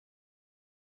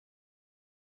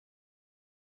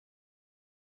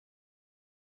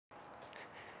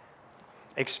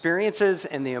Experiences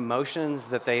and the emotions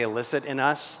that they elicit in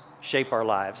us shape our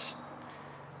lives.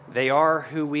 They are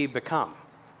who we become.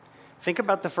 Think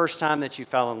about the first time that you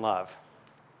fell in love.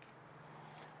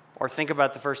 Or think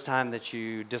about the first time that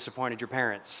you disappointed your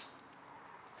parents.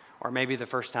 Or maybe the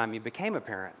first time you became a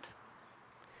parent.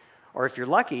 Or if you're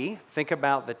lucky, think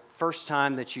about the first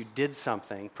time that you did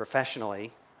something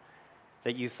professionally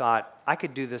that you thought, I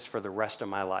could do this for the rest of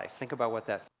my life. Think about what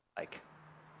that felt like.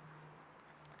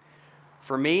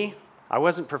 For me, I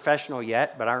wasn't professional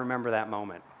yet, but I remember that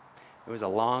moment. It was a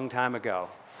long time ago.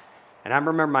 And I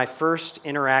remember my first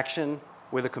interaction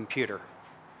with a computer.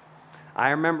 I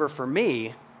remember for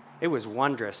me, it was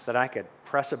wondrous that I could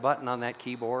press a button on that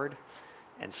keyboard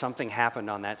and something happened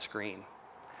on that screen.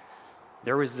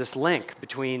 There was this link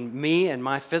between me and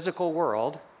my physical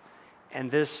world and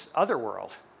this other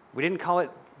world. We didn't call it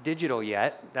digital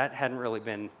yet. That hadn't really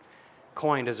been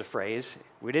coined as a phrase.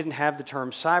 We didn't have the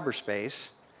term cyberspace.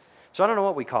 So I don't know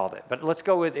what we called it, but let's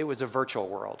go with it was a virtual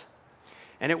world.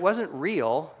 And it wasn't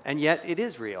real, and yet it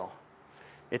is real.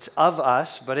 It's of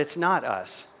us, but it's not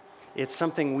us. It's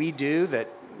something we do that,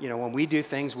 when we do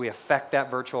things, we affect that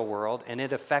virtual world, and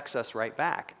it affects us right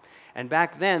back. And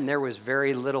back then, there was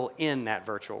very little in that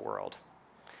virtual world.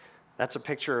 That's a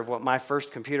picture of what my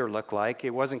first computer looked like.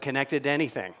 It wasn't connected to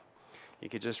anything. You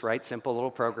could just write simple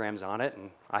little programs on it, and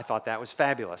I thought that was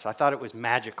fabulous. I thought it was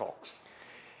magical.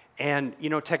 And,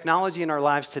 technology in our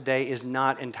lives today is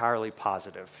not entirely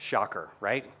positive. Shocker,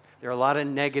 right? There are a lot of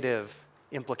negative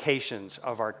implications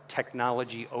of our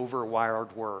technology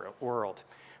overwired world.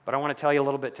 But I want to tell you a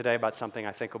little bit today about something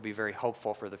I think will be very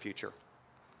hopeful for the future.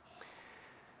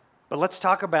 But let's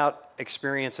talk about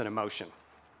experience and emotion.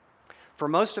 For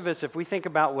most of us, if we think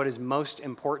about what is most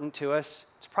important to us,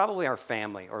 it's probably our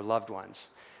family or loved ones,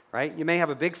 right? You may have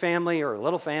a big family or a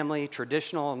little family,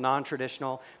 traditional,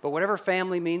 non-traditional, but whatever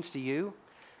family means to you,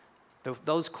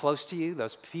 those close to you,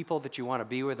 those people that you want to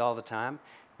be with all the time,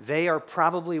 they are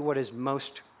probably what is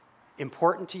most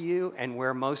important to you and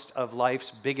where most of life's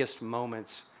biggest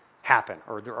moments happen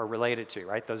or are related to,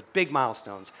 right? Those big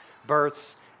milestones,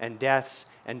 births and deaths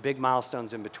and big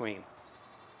milestones in between.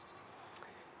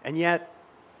 And yet,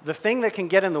 the thing that can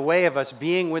get in the way of us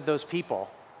being with those people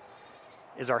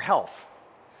is our health.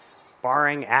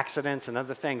 Barring accidents and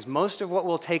other things, most of what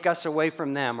will take us away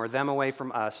from them or them away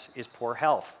from us is poor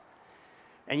health.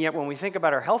 And yet, when we think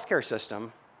about our healthcare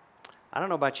system, I don't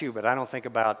know about you, but I don't think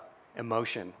about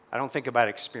emotion. I don't think about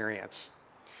experience.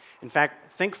 In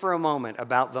fact, think for a moment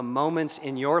about the moments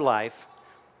in your life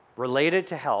related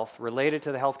to health, related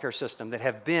to the healthcare system that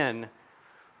have been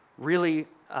really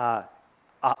a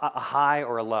high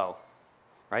or a low,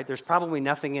 right? There's probably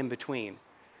nothing in between.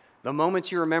 The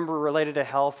moments you remember related to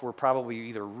health were probably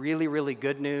either really, really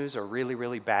good news or really,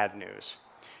 really bad news.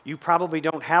 You probably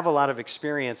don't have a lot of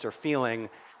experience or feeling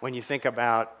when you think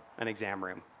about an exam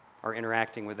room or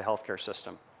interacting with the healthcare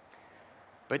system.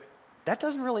 But that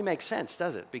doesn't really make sense,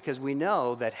 does it? Because we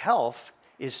know that health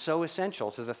is so essential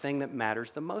to the thing that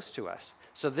matters the most to us.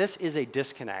 So this is a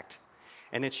disconnect,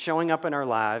 and it's showing up in our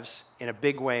lives in a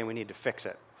big way, and we need to fix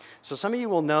it. So some of you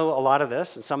will know a lot of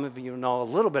this, and some of you know a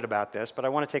little bit about this, but I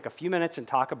want to take a few minutes and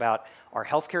talk about our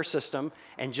healthcare system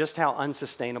and just how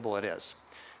unsustainable it is.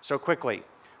 So quickly,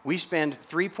 we spend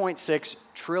 $3.6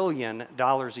 trillion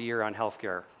a year on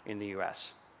healthcare in the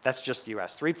U.S. That's just the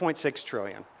U.S., $3.6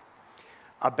 trillion.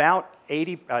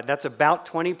 That's about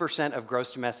 20% of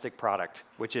gross domestic product,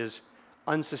 which is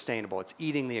unsustainable. It's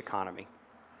eating the economy.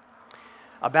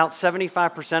 About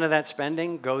 75% of that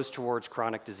spending goes towards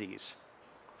chronic disease.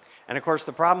 And of course,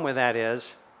 the problem with that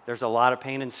is there's a lot of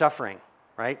pain and suffering,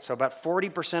 right? So about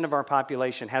 40% of our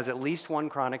population has at least one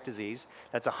chronic disease.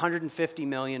 That's 150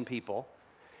 million people.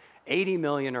 80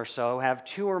 million or so have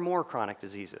 2 or more chronic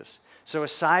diseases. So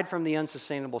aside from the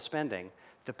unsustainable spending,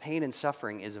 the pain and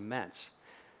suffering is immense.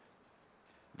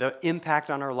 The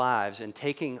impact on our lives and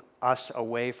taking us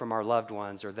away from our loved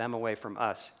ones or them away from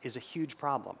us is a huge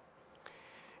problem.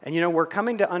 And we're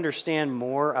coming to understand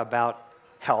more about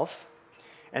health,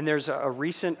 and there's a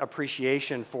recent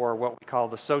appreciation for what we call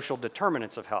the social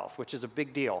determinants of health, which is a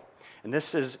big deal. And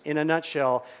this is, in a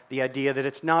nutshell, the idea that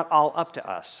it's not all up to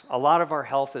us. A lot of our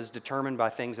health is determined by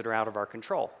things that are out of our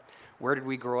control. Where did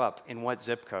we grow up? In what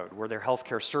zip code? Were there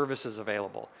healthcare services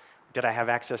available? Did I have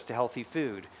access to healthy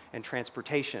food and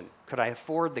transportation? Could I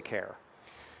afford the care?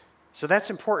 So that's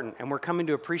important, and we're coming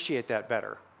to appreciate that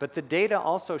better. But the data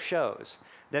also shows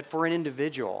that for an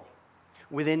individual,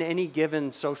 within any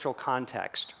given social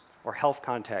context or health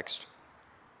context,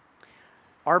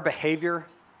 our behavior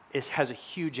has a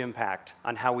huge impact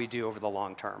on how we do over the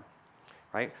long term.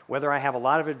 right? Whether I have a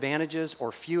lot of advantages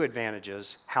or few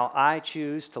advantages, how I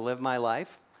choose to live my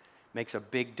life makes a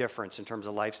big difference in terms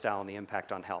of lifestyle and the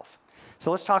impact on health. So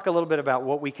let's talk a little bit about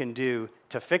what we can do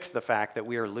to fix the fact that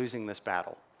we are losing this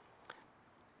battle.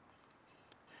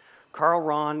 Carl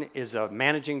Rahn is a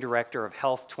managing director of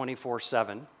Health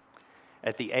 24/7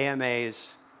 at the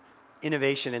AMA's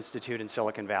Innovation Institute in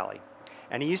Silicon Valley.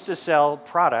 And he used to sell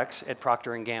products at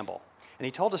Procter & Gamble. And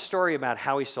he told a story about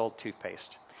how he sold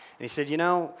toothpaste. And he said, you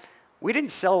know, we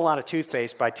didn't sell a lot of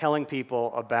toothpaste by telling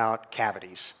people about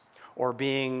cavities or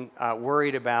being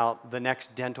worried about the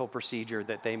next dental procedure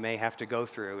that they may have to go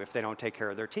through if they don't take care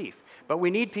of their teeth. But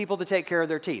we need people to take care of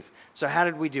their teeth. So how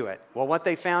did we do it? Well, what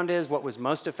they found is what was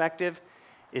most effective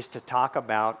is to talk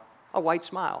about a white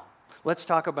smile. Let's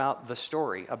talk about the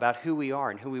story, about who we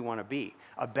are and who we want to be,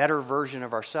 a better version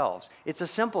of ourselves. It's a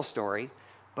simple story,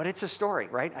 but it's a story,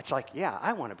 right? It's like, yeah,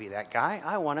 I want to be that guy.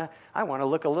 I want to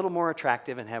look a little more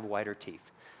attractive and have whiter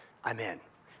teeth. I'm in.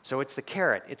 So it's the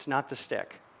carrot, it's not the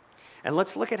stick. And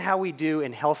let's look at how we do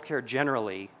in healthcare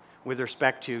generally with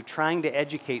respect to trying to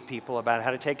educate people about how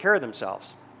to take care of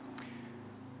themselves.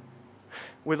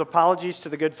 With apologies to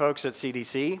the good folks at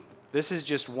CDC, this is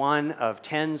just one of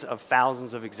tens of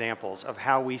thousands of examples of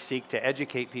how we seek to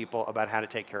educate people about how to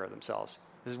take care of themselves.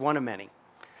 This is one of many.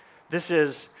 This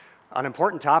is an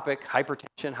important topic,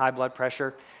 hypertension, high blood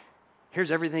pressure.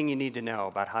 Here's everything you need to know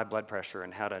about high blood pressure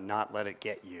and how to not let it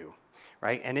get you,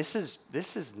 right? And this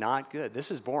is not good.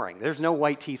 This is boring. There's no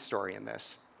white teeth story in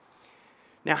this.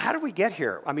 Now, how did we get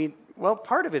here? I mean, well,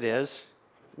 part of it is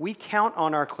we count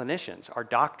on our clinicians, our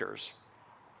doctors,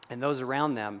 and those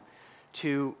around them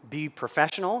to be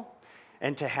professional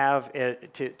and to have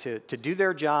to do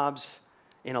their jobs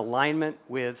in alignment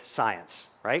with science,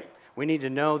 right? We need to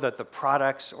know that the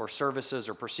products or services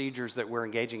or procedures that we're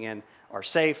engaging in are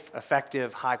safe,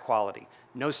 effective, high quality.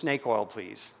 No snake oil,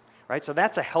 please, right? So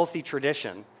that's a healthy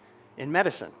tradition in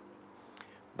medicine.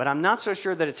 But I'm not so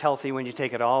sure that it's healthy when you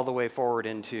take it all the way forward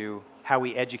into how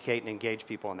we educate and engage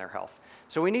people in their health.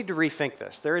 So we need to rethink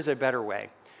this. There is a better way.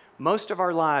 Most of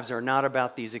our lives are not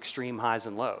about these extreme highs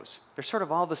and lows. There's sort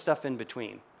of all the stuff in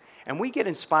between. And we get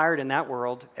inspired in that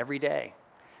world every day.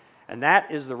 And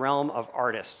that is the realm of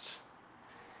artists.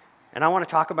 And I want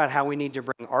to talk about how we need to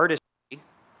bring artistry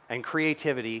and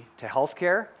creativity to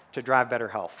healthcare to drive better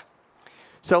health.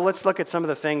 So let's look at some of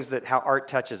the things that how art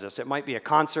touches us. It might be a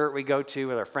concert we go to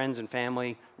with our friends and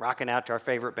family, rocking out to our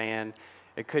favorite band.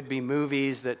 It could be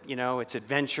movies that, you know, it's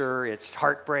adventure, it's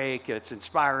heartbreak, it's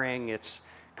inspiring, it's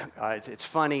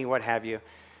funny, what have you.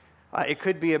 It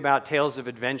could be about tales of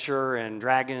adventure and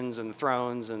dragons and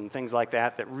thrones and things like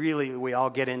that that really we all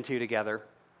get into together.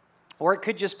 Or it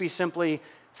could just be simply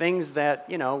things that,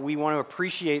 you know, we want to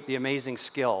appreciate the amazing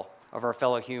skill of our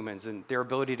fellow humans and their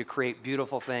ability to create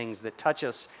beautiful things that touch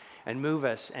us and move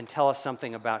us and tell us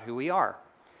something about who we are.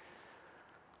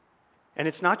 And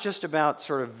it's not just about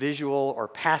sort of visual or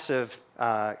passive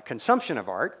consumption of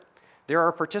art. There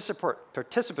are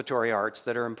participatory arts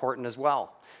that are important as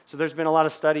well. So there's been a lot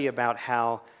of study about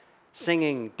how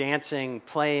singing, dancing,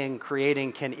 playing,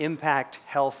 creating can impact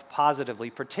health positively,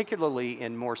 particularly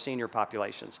in more senior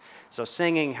populations. So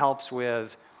singing helps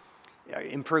with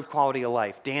improved quality of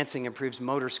life. Dancing improves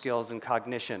motor skills and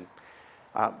cognition.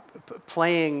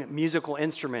 Playing musical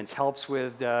instruments helps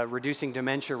with reducing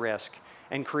dementia risk.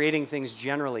 And creating things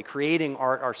generally, creating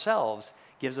art ourselves,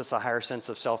 gives us a higher sense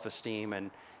of self-esteem and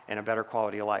a better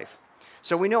quality of life.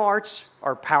 So we know arts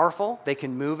are powerful, they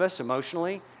can move us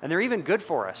emotionally, and they're even good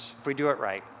for us if we do it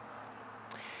right.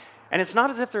 And it's not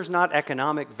as if there's not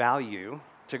economic value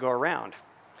to go around.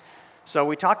 So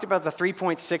we talked about the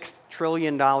 $3.6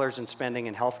 trillion in spending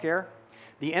in healthcare.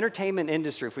 The entertainment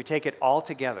industry, if we take it all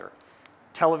together,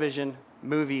 television,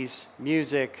 movies,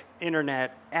 music,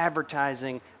 internet,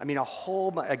 advertising, I mean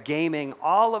gaming,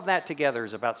 all of that together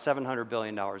is about $700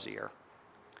 billion a year.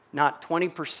 Not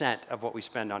 20% of what we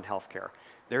spend on healthcare.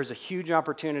 There's a huge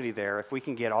opportunity there if we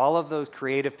can get all of those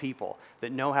creative people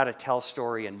that know how to tell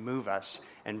story and move us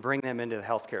and bring them into the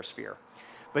healthcare sphere.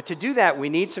 But to do that, we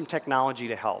need some technology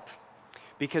to help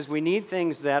because we need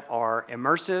things that are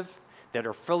immersive, that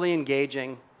are fully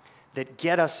engaging, that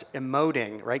get us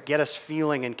emoting, right? Get us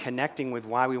feeling and connecting with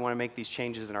why we want to make these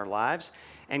changes in our lives.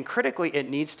 And critically, it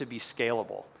needs to be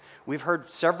scalable. We've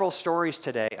heard several stories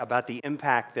today about the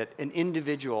impact that an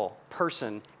individual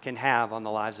person can have on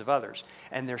the lives of others.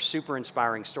 And they're super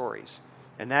inspiring stories.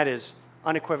 And that is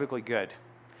unequivocally good.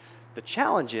 The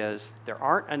challenge is there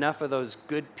aren't enough of those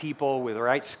good people with the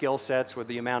right skill sets with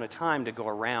the amount of time to go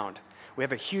around. We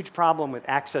have a huge problem with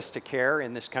access to care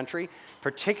in this country,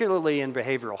 particularly in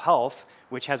behavioral health,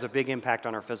 which has a big impact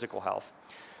on our physical health.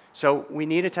 So we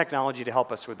need a technology to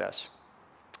help us with this.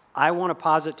 I want to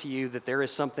posit to you that there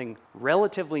is something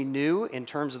relatively new in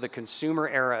terms of the consumer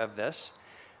era of this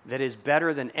that is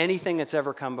better than anything that's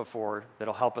ever come before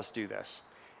that'll help us do this.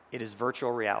 It is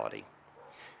virtual reality.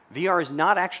 VR is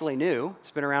not actually new.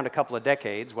 It's been around a couple of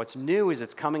decades. What's new is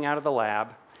it's coming out of the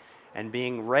lab and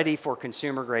being ready for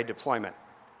consumer-grade deployment.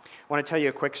 I want to tell you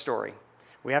a quick story.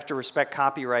 We have to respect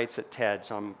copyrights at TED,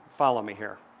 so follow me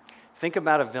here. Think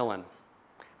about a villain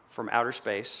from outer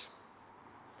space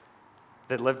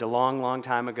that lived a long, long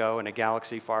time ago in a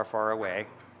galaxy far, far away.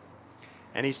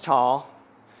 And he's tall,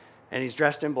 and he's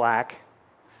dressed in black,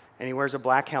 and he wears a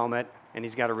black helmet, and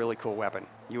he's got a really cool weapon.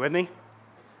 You with me?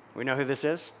 We know who this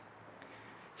is?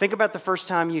 Think about the first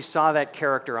time you saw that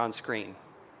character on screen,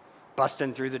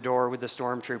 busting through the door with the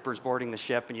stormtroopers boarding the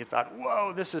ship, and you thought,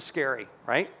 whoa, this is scary,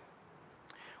 right?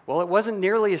 Well, it wasn't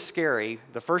nearly as scary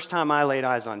the first time I laid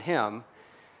eyes on him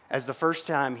as the first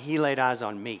time he laid eyes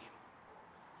on me.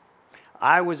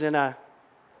 I was in a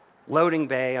loading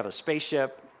bay of a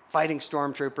spaceship fighting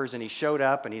stormtroopers, and he showed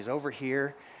up, and he's over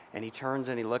here, and he turns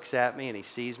and he looks at me, and he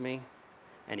sees me,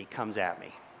 and he comes at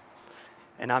me.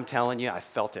 And I'm telling you, I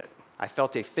felt it. I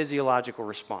felt a physiological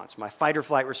response. My fight or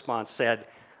flight response said,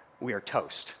 we are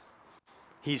toast.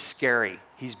 He's scary.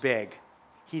 He's big.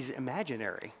 He's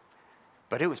imaginary.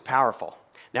 But it was powerful.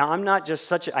 Now,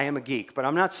 I am a geek, but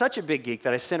I'm not such a big geek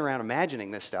that I sit around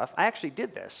imagining this stuff. I actually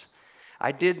did this.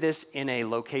 I did this in a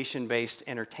location-based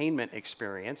entertainment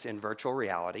experience in virtual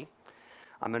reality.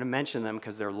 I'm going to mention them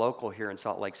because they're local here in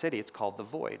Salt Lake City. It's called The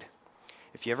Void.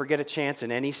 If you ever get a chance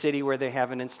in any city where they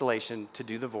have an installation to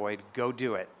do The Void, go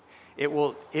do it. It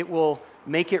will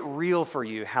make it real for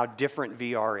you how different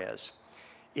VR is.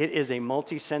 It is a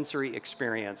multi-sensory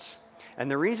experience.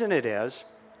 And the reason it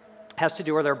has to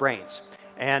do with our brains.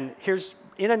 And here's,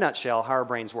 in a nutshell, how our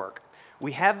brains work.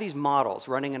 We have these models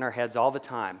running in our heads all the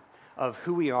time of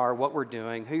who we are, what we're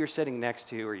doing, who you're sitting next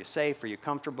to, are you safe, are you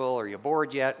comfortable, are you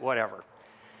bored yet, whatever.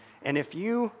 And if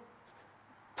you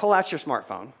pull out your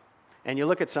smartphone and you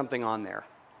look at something on there,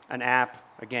 an app,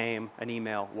 a game, an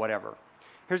email, whatever,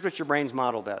 here's what your brain's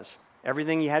model does.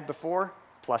 Everything you had before,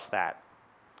 plus that.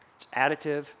 It's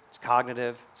additive, it's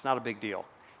cognitive, it's not a big deal.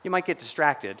 You might get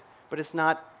distracted, but it's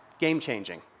not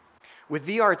game-changing. With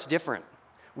VR, it's different.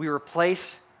 We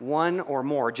replace one or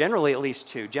more, generally at least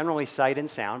two, generally sight and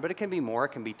sound, but it can be more. It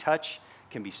can be touch,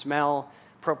 it can be smell,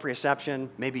 proprioception,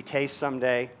 maybe taste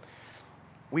someday.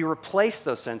 We replace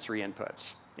those sensory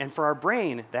inputs. And for our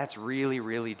brain, that's really,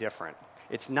 really different.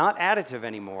 It's not additive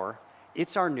anymore.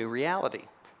 It's our new reality.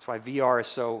 That's why VR is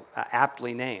so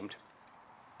aptly named.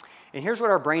 And here's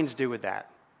what our brains do with that.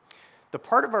 The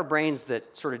part of our brains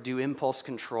that sort of do impulse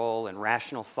control and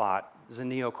rational thought is the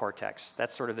neocortex.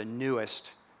 That's sort of the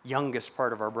newest, youngest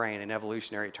part of our brain in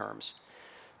evolutionary terms.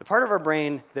 The part of our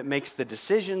brain that makes the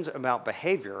decisions about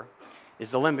behavior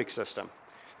is the limbic system.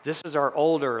 This is our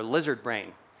older lizard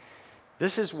brain.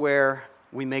 This is where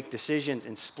we make decisions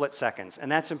in split seconds, and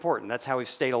that's important. That's how we've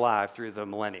stayed alive through the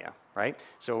millennia, right?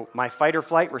 So my fight or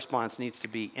flight response needs to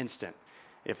be instant.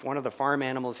 If one of the farm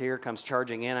animals here comes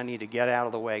charging in, I need to get out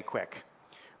of the way quick,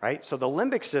 right? So the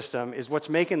limbic system is what's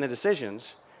making the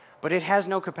decisions, but it has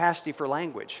no capacity for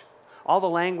language. All the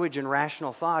language and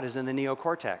rational thought is in the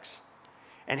neocortex.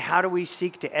 And how do we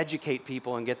seek to educate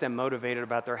people and get them motivated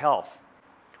about their health?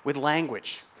 With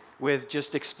language, with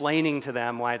just explaining to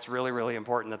them why it's really, really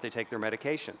important that they take their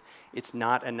medication. It's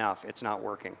not enough. It's not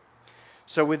working.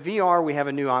 So with VR, we have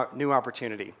a new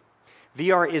opportunity.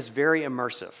 VR is very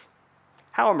immersive.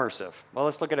 How immersive? Well,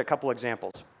 let's look at a couple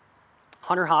examples.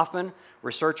 Hunter Hoffman,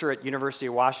 researcher at University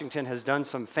of Washington, has done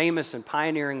some famous and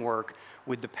pioneering work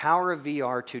with the power of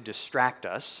VR to distract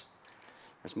us.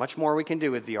 There's much more we can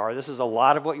do with VR. This is a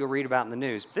lot of what you'll read about in the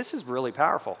news. This is really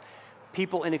powerful.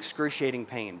 People in excruciating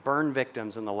pain, burn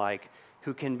victims and the like,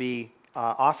 who can be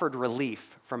offered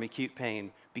relief from acute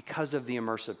pain because of the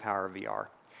immersive power of VR.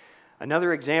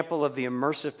 Another example of the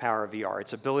immersive power of VR,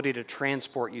 its ability to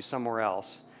transport you somewhere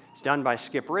else, is done by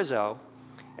Skip Rizzo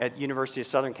at University of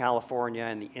Southern California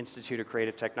and the Institute of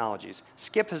Creative Technologies.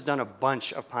 Skip has done a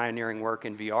bunch of pioneering work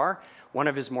in VR. One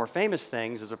of his more famous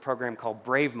things is a program called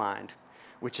Brave Mind,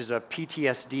 which is a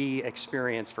PTSD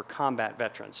experience for combat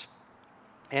veterans.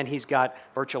 And he's got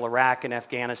virtual Iraq and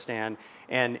Afghanistan,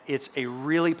 and it's a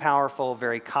really powerful,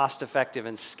 very cost-effective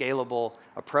and scalable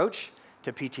approach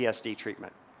to PTSD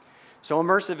treatment. So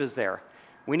immersive is there.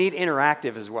 We need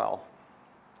interactive as well.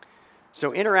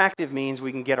 So interactive means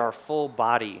we can get our full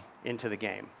body into the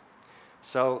game.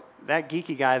 So that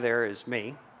geeky guy there is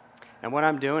me, and what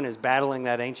I'm doing is battling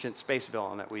that ancient space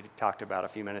villain that we talked about a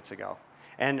few minutes ago.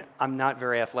 And I'm not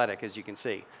very athletic, as you can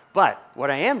see. But what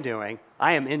I am doing,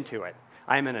 I am into it.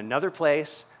 I am in another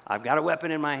place. I've got a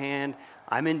weapon in my hand.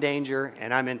 I'm in danger,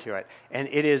 and I'm into it. And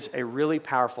it is a really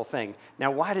powerful thing.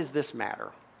 Now, why does this matter?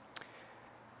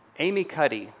 Amy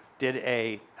Cuddy did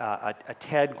a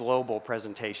TED Global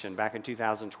presentation back in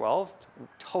 2012.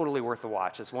 Totally worth a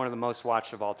watch. It's one of the most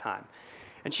watched of all time.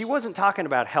 And she wasn't talking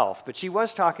about health, but she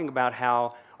was talking about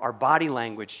how our body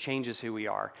language changes who we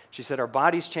are. She said our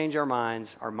bodies change our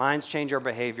minds change our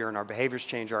behavior, and our behaviors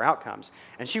change our outcomes.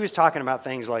 And she was talking about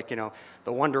things like, you know,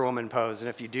 the Wonder Woman pose, and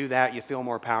if you do that, you feel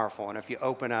more powerful. And if you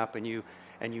open up and you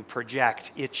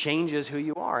project, it changes who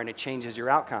you are and it changes your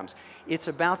outcomes. It's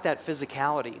about that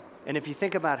physicality. And if you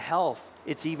think about health,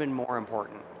 it's even more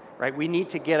important, right? We need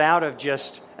to get out of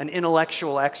just an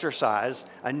intellectual exercise,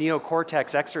 a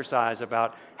neocortex exercise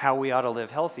about how we ought to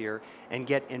live healthier, and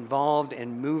get involved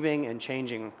in moving and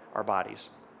changing our bodies.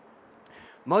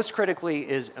 Most critically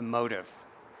is emotive.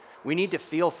 We need to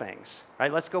feel things,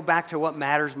 right? Let's go back to what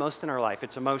matters most in our life.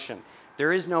 It's emotion.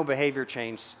 There is no behavior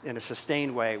change in a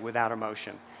sustained way without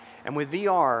emotion. And with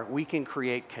VR, we can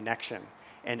create connection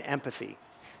and empathy.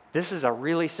 This is a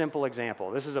really simple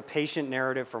example. This is a patient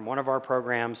narrative from one of our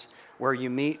programs where you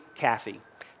meet Kathy.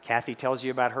 Kathy tells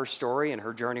you about her story and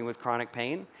her journey with chronic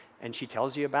pain, and she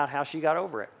tells you about how she got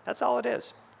over it. That's all it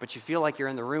is. But you feel like you're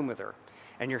in the room with her,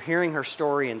 and you're hearing her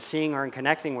story and seeing her and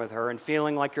connecting with her and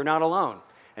feeling like you're not alone,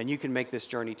 and you can make this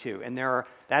journey too. And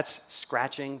that's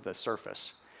scratching the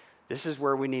surface. This is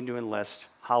where we need to enlist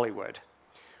Hollywood.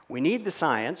 We need the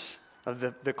science of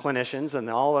the clinicians and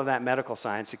all of that medical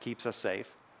science that keeps us safe.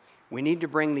 We need to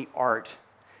bring the art,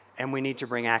 and we need to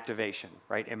bring activation,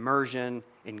 right? Immersion,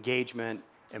 engagement,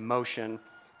 emotion.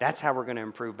 That's how we're going to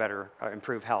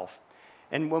improve health.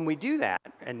 And when we do that,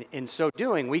 and in so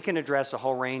doing, we can address a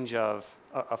whole range of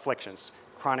afflictions: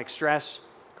 chronic stress,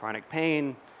 chronic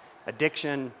pain,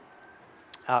 addiction,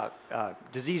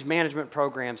 disease management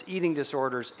programs, eating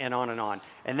disorders, and on and on.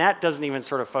 And that doesn't even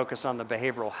sort of focus on the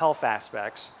behavioral health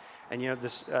aspects. And you know,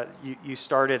 this, you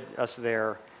started us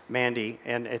there, Mandy,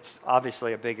 and it's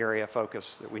obviously a big area of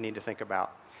focus that we need to think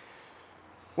about.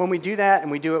 When we do that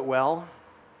and we do it well,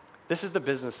 this is the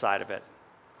business side of it.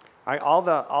 All right, all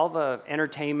the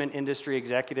entertainment industry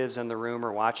executives in the room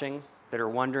are watching that are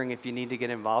wondering if you need to get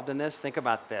involved in this. Think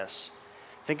about this.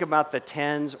 Think about the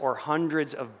tens or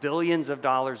hundreds of billions of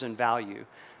dollars in value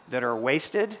that are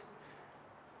wasted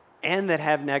and that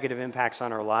have negative impacts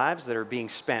on our lives that are being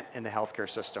spent in the healthcare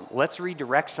system. Let's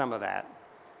redirect some of that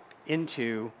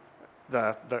into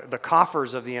the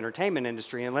coffers of the entertainment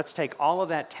industry, and let's take all of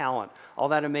that talent, all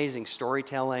that amazing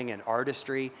storytelling and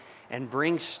artistry, and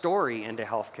bring story into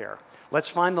healthcare. Let's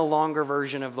find the longer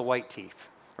version of the white teeth,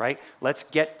 right? Let's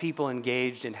get people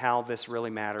engaged in how this really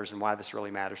matters and why this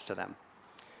really matters to them.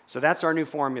 So that's our new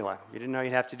formula. You didn't know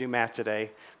you'd have to do math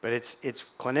today, but it's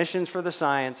clinicians for the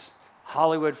science,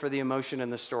 Hollywood for the emotion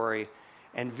and the story,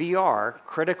 and VR,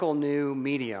 critical new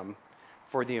medium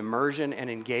for the immersion and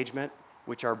engagement,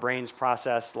 which our brains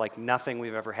process like nothing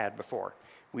we've ever had before.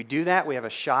 We do that, we have a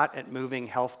shot at moving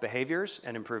health behaviors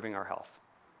and improving our health.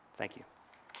 Thank you.